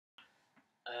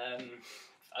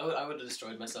I would have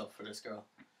destroyed myself for this girl.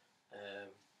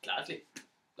 Gladly.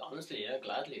 Honestly, yeah,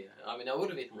 gladly. I mean, I would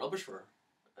have eaten rubbish for her.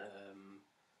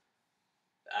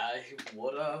 I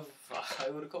would have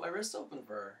cut my wrist open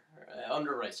for her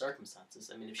under the right circumstances.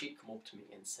 I mean, if she'd come up to me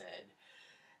and said,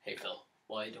 "Hey Phil,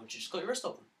 why don't you just cut your wrist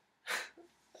open?"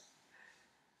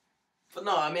 But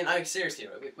no, I mean, seriously,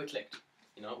 right, we clicked.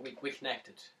 You know, we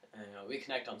connected. We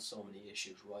connect on so many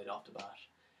issues right off the bat.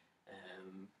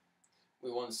 We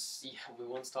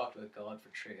once talked about God for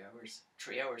 3 hours.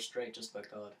 3 hours straight just about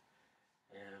God.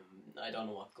 I don't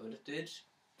know what good it did,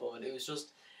 but it was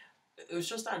just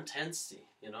that intensity,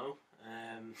 you know.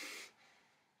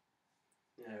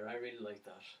 Yeah, I really like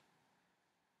that.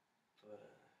 But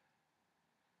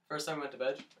first time I went to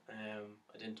bed,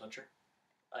 I didn't touch her.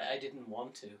 I didn't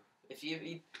want to. Do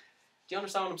you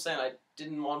understand what I'm saying?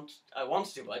 I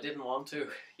wanted to, but I didn't want to,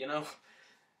 you know.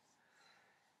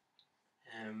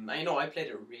 I know I played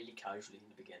it really casually in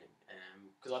the beginning,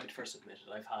 because I'll be the first to admit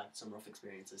it, I've had some rough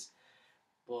experiences.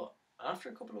 But after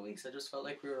a couple of weeks, I just felt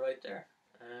like we were right there.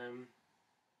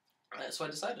 So I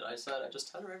decided I'd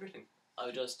just tell her everything.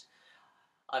 I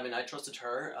trusted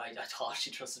her. I thought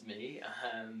she trusted me.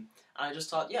 And I just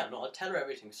thought, yeah, no, I'll tell her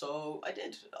everything. So I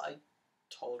did. I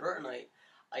told her, and I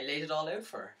laid it all out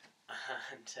for her.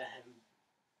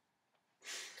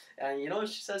 And you know what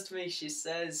she says to me? She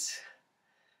says,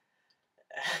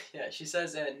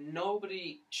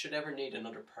 nobody should ever need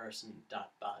another person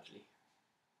that badly.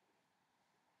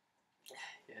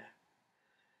 Yeah.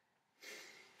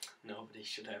 Nobody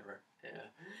should ever. Yeah.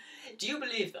 Do you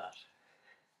believe that?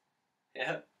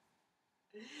 Yeah.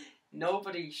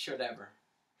 Nobody should ever.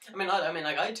 I mean,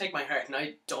 like, I take my heart and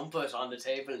I dump it on the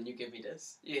table, and you give me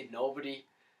this. Yeah, nobody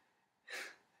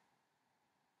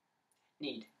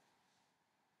need.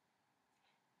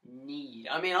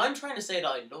 I mean, I'm trying to say that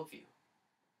I love you,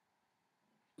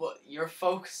 but you're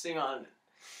focusing on.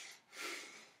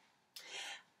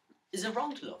 Is it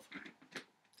wrong to love?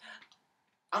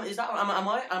 Am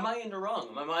I in the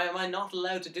wrong? Am I not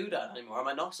allowed to do that anymore? Am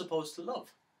I not supposed to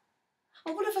love?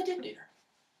 And what if I didn't need her?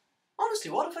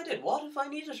 Honestly, what if I did? What if I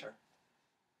needed her?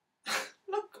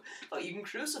 Look, you can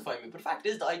crucify me, but the fact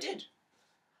is that I did.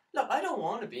 Look, I don't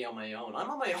want to be on my own. I'm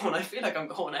on my own. I feel like I'm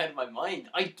going out of my mind.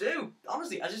 I do.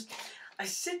 Honestly, I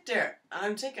sit there and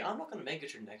I'm thinking, I'm not going to make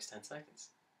it through the next 10 seconds.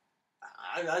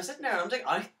 I'm sitting there and I'm thinking,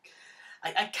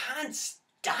 I can't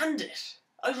stand it.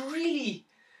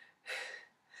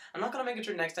 I'm not going to make it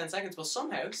through the next 10 seconds, but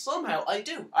somehow I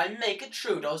do. I make it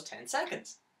through those 10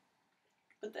 seconds.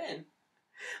 But then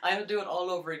I have to do it all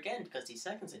over again, because these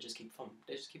seconds, they just keep coming.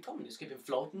 They just keep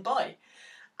floating by.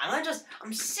 And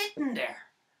I'm sitting there.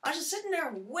 I'm just sitting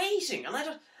there waiting, and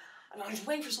I'm just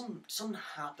waiting for something to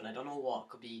happen. I don't know what. It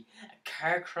could be a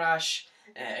car crash,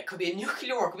 it could be a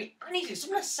nuclear war, it could be anything.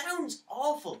 Something that sounds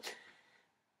awful.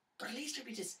 But at least there'd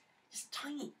be this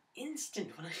tiny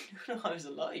instant when I knew I was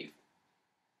alive.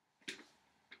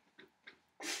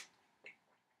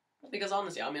 Because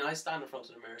honestly, I mean, I stand in front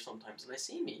of the mirror sometimes and I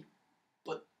see me,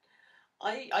 but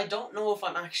I don't know if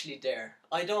I'm actually there.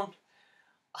 I don't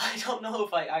know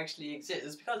if I actually exist.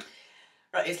 It's because,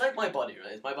 right, it's like my body,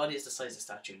 right? My body is the size of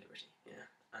Statue of Liberty, yeah.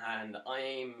 And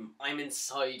I'm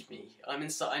inside me. I'm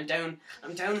down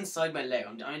inside my leg.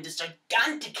 I'm in this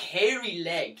gigantic hairy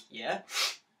leg, yeah.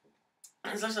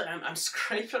 And it's like I'm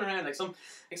scraping around like some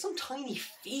tiny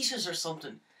fetus or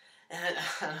something. And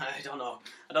I don't know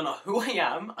who I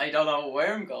am, I don't know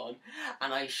where I'm going,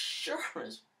 and I sure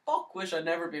as fuck wish I'd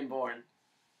never been born.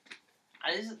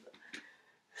 You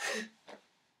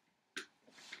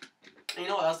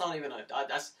know what, that's not even,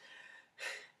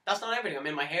 that's not everything. I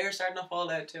mean, my hair's starting to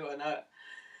fall out too, and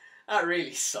that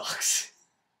really sucks.